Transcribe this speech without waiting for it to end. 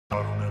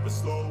never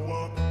slow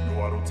up,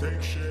 no I don't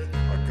take shit.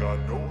 I got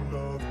no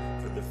love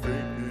for the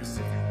fakeness. If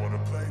you wanna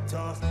play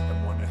tough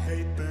and wanna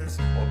hate this,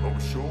 I'll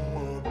always show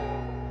up.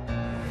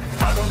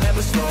 I don't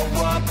ever slow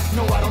up,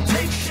 no I don't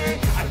take shit.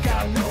 I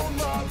got no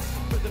love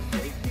for the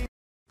fakeness.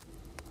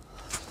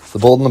 The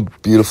Bold and the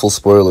Beautiful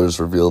spoilers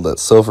revealed that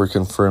Sofer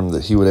confirmed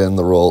that he would end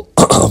the role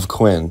of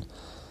Quinn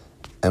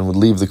and would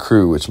leave the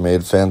crew, which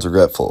made fans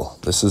regretful.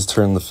 This has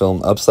turned the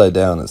film upside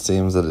down. It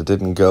seems that it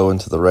didn't go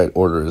into the right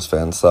order as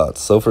fans thought.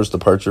 Sofer's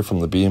departure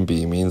from the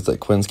B&B means that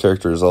Quinn's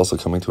character is also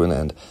coming to an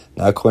end.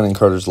 Now Quinn and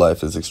Carter's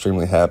life is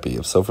extremely happy.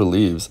 If Sofer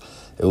leaves,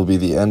 it will be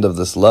the end of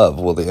this love.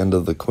 Will the end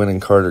of the Quinn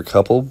and Carter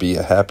couple be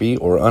happy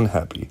or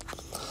unhappy?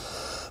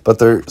 But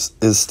there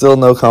is still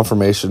no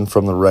confirmation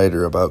from the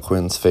writer about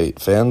Quinn's fate.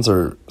 Fans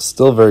are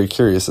still very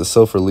curious as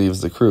Sofer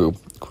leaves the crew.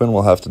 Quinn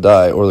will have to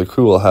die, or the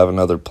crew will have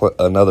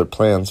another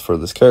plans for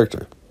this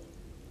character.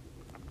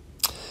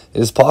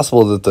 It is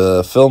possible that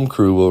the film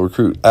crew will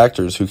recruit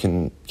actors who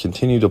can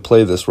continue to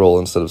play this role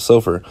instead of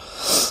Sofer,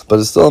 but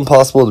it's still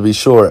impossible to be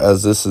sure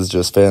as this is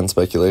just fan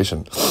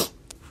speculation.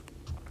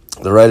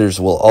 The writers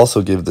will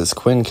also give this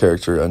Quinn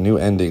character a new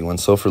ending when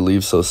Sofer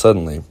leaves so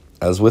suddenly.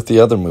 As with the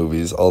other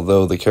movies,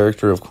 although the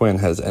character of Quinn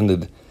has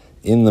ended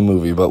in the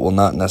movie but will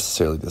not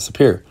necessarily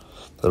disappear.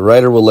 The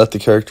writer will let the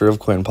character of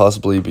Quinn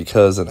possibly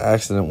because an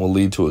accident will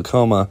lead to a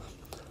coma,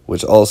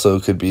 which also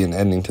could be an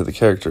ending to the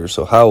character.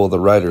 So how will the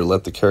writer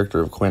let the character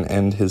of Quinn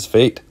end his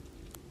fate?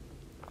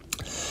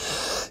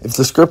 If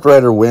the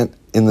scriptwriter went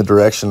in the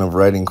direction of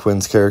writing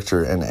Quinn's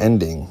character an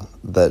ending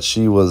that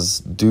she was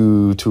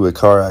due to a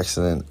car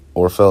accident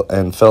or fell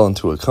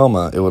into a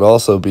coma, it would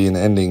also be an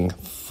ending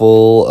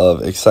full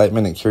of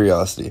excitement and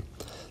curiosity.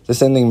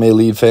 This ending may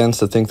lead fans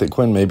to think that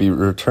Quinn may be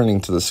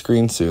returning to the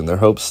screen soon, their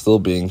hopes still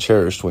being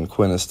cherished when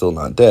Quinn is still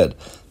not dead.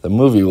 The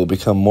movie will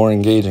become more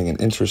engaging and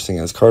interesting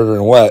as Carter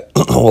and Wyatt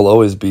will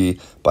always be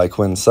by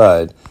Quinn's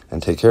side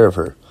and take care of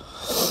her.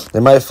 They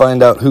might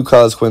find out who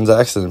caused Quinn's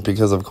accident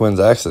because of Quinn's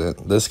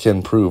accident. This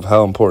can prove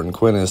how important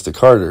Quinn is to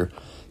Carter.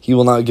 He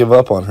will not give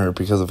up on her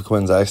because of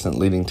Quinn's accident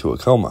leading to a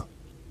coma.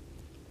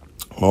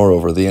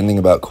 Moreover, the ending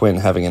about Quinn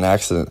having an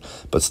accident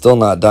but still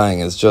not dying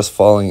is just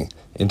falling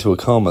into a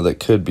coma that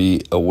could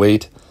be a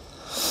weight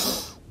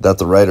that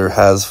the writer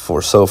has for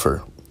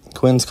Sofer.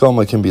 Quinn's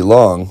coma can be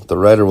long. The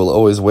writer will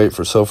always wait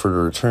for Sofer to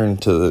return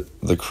to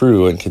the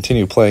crew and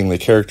continue playing the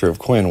character of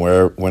Quinn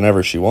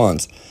whenever she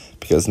wants,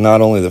 because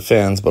not only the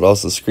fans but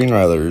also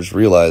screenwriters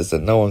realize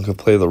that no one could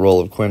play the role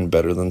of Quinn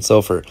better than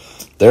Sofer.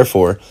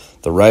 Therefore,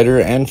 the writer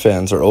and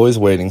fans are always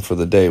waiting for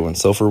the day when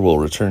Sofer will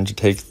return to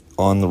take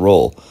on the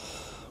role.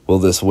 Will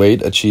this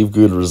wait achieve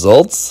good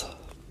results?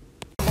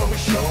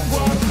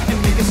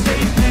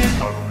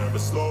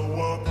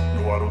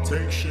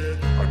 Take shit,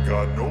 I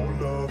got no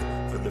love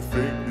for the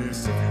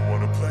fakeness. If you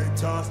wanna play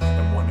tough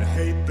and wanna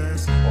hate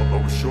this, I'll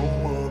always show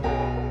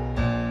up.